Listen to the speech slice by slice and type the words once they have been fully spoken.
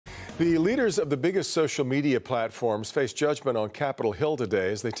The leaders of the biggest social media platforms face judgment on Capitol Hill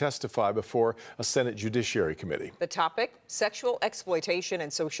today as they testify before a Senate Judiciary Committee. The topic, sexual exploitation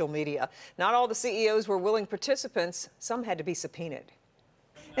and social media. Not all the CEOs were willing participants. Some had to be subpoenaed.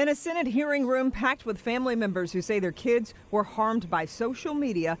 In a Senate hearing room packed with family members who say their kids were harmed by social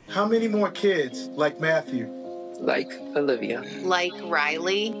media. How many more kids like Matthew? Like Olivia. Like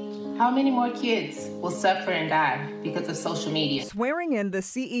Riley. How many more kids will suffer and die because of social media? Swearing in the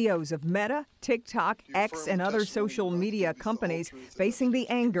CEOs of Meta, TikTok, X, and other social media companies facing the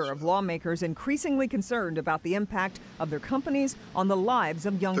anger of lawmakers increasingly concerned about the impact of their companies on the lives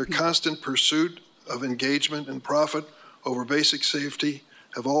of young people. Their constant pursuit of engagement and profit over basic safety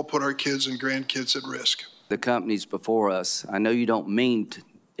have all put our kids and grandkids at risk. The companies before us, I know you don't mean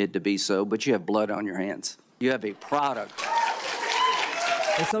it to be so, but you have blood on your hands. You have a product.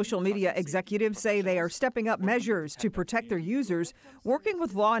 The social media executives say they are stepping up measures to protect their users, working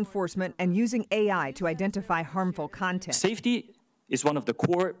with law enforcement and using AI to identify harmful content. Safety is one of the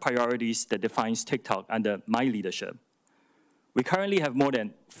core priorities that defines TikTok under my leadership. We currently have more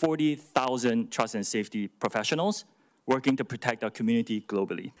than 40,000 trust and safety professionals working to protect our community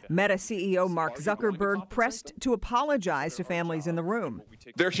globally. Meta CEO Mark Zuckerberg pressed to apologize to families in the room.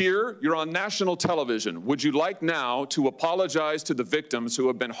 They're here. You're on national television. Would you like now to apologize to the victims who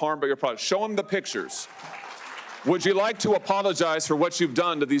have been harmed by your product? Show them the pictures. Would you like to apologize for what you've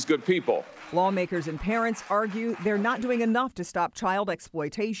done to these good people? Lawmakers and parents argue they're not doing enough to stop child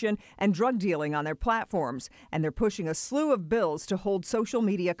exploitation and drug dealing on their platforms, and they're pushing a slew of bills to hold social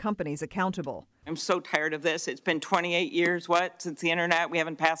media companies accountable. I'm so tired of this. It's been 28 years, since the internet. We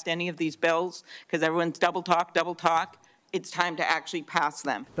haven't passed any of these bills because everyone's double talk, double talk. It's time to actually pass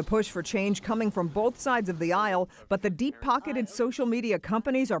them. The push for change coming from both sides of the aisle, but the deep-pocketed social media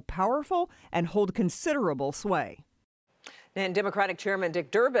companies are powerful and hold considerable sway. And Democratic Chairman Dick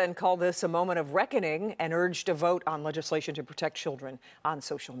Durbin called this a moment of reckoning and urged a vote on legislation to protect children on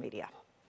social media.